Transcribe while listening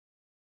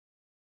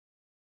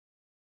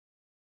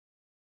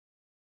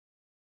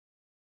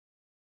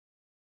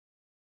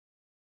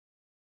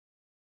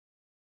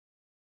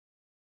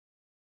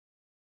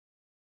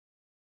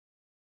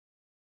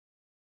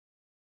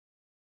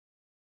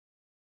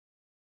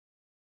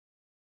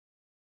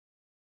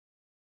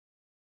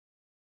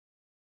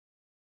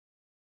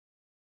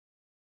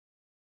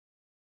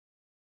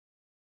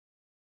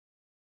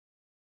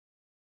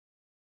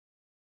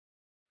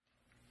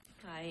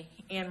Hi,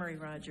 Anne Marie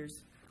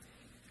Rogers.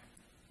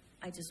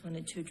 I just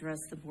wanted to address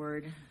the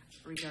board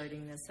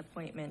regarding this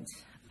appointment.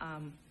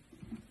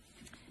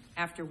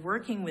 After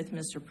working with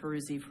Mr.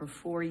 Peruzzi for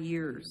 4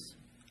 years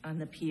on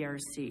the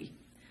PRC,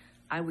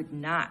 I would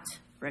not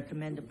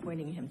recommend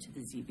appointing him to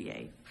the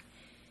ZBA.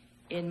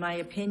 In my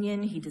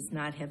opinion, he does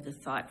not have the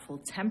thoughtful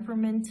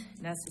temperament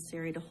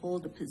necessary to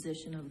hold a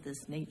position of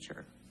this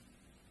nature.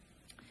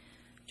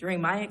 During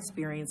my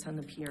experience on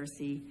the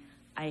PRC,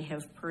 I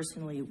have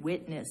personally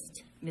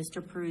witnessed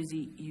Mr.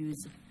 Peruzzi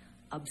use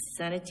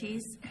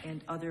obscenities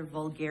and other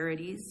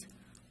vulgarities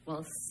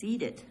while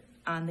seated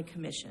on the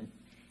commission,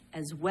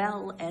 as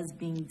well as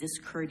being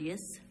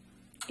discourteous,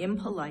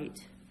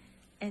 impolite,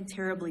 and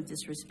terribly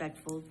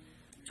disrespectful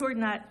toward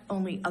not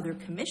only other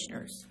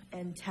commissioners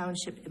and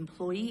township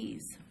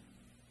employees,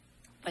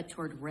 but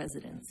toward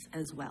residents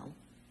as well.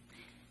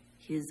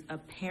 His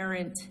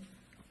apparent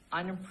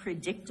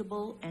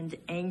unpredictable and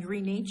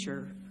angry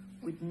nature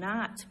would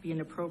not be an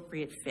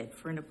appropriate fit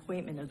for an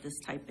appointment of this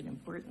type and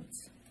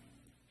importance.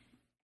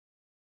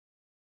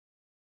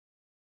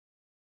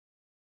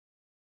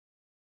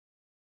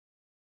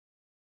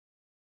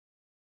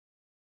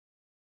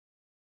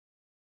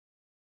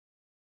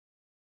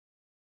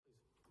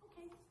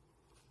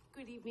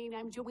 Good evening.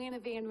 I'm Joanna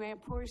Van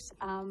Ramphorst.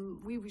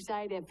 We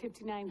reside at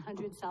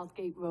 5900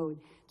 Southgate Road.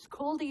 It's a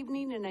cold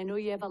evening, and I know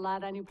you have a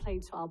lot on your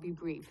plate, so I'll be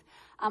brief.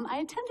 I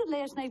attended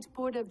last night's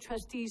Board of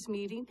Trustees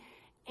meeting,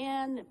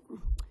 and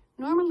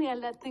normally I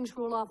let things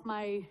roll off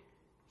my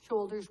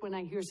shoulders when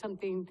I hear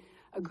something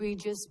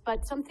egregious,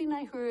 but something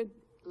I heard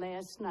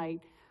last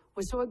night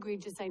was so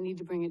egregious I need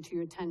to bring it to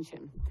your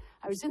attention.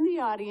 I was in the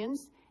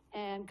audience,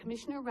 and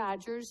Commissioner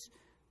Rogers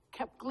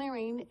kept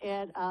glaring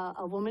at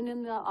a woman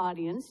in the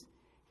audience.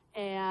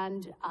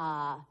 And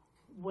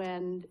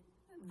when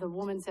the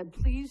woman said,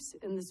 please,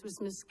 and this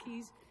was Ms.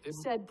 Keys,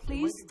 said,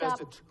 please stop.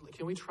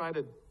 Can we try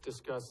to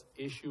discuss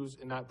issues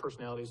and not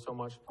personalities so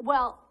much?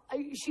 Well,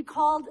 she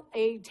called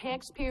a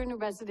taxpayer and a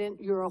resident,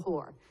 you're a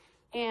whore.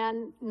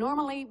 And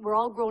normally we're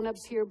all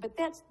grown-ups here, but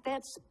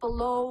that's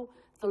below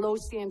the low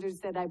standards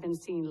that I've been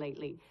seeing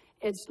lately.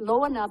 It's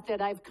low enough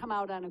that I've come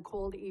out on a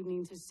cold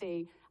evening to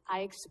say, I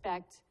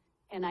expect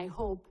and I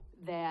hope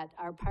that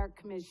our park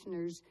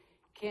commissioners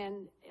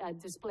can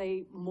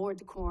display more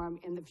decorum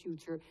in the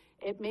future.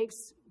 It makes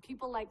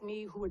people like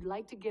me who would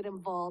like to get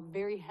involved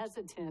very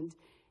hesitant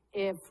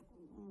if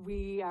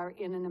we are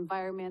in an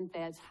environment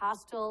that's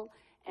hostile,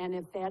 and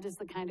if that is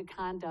the kind of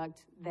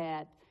conduct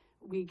that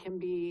we can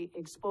be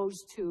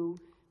exposed to.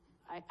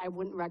 I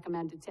wouldn't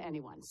recommend it to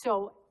anyone.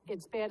 So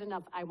it's bad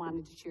enough I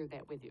wanted to share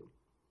that with you.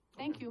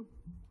 Thank you.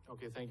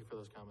 Okay, thank you for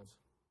those comments.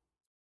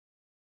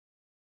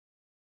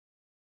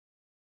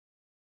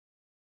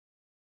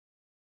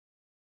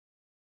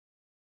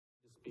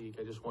 Speak.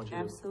 I just want you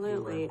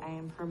Absolutely. I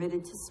am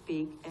permitted to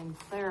speak and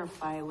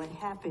clarify what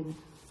happened.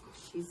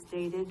 She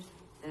stated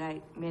that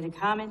I made a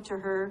comment to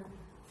her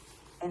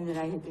and that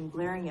I had been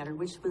glaring at her,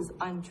 which was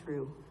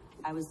untrue.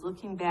 I was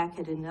looking back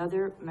at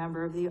another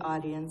member of the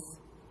audience,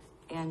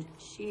 and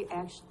she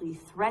actually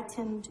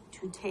threatened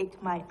to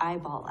take my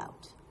eyeball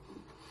out.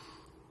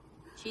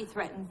 She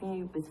threatened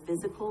me with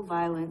physical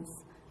violence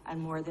on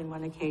more than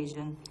one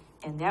occasion,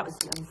 and that was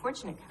an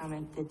unfortunate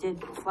comment that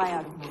did fly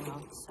out of my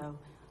mouth. So,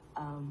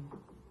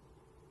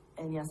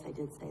 and yes, I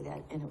did say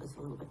that, and it was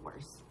a little bit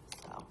worse.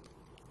 So,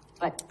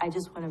 but I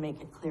just want to make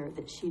it clear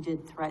that she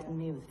did threaten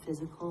me with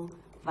physical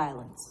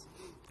violence.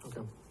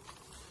 Okay.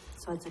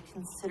 So it's a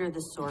consider the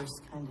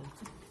source kind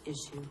of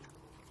issue.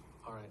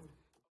 All right.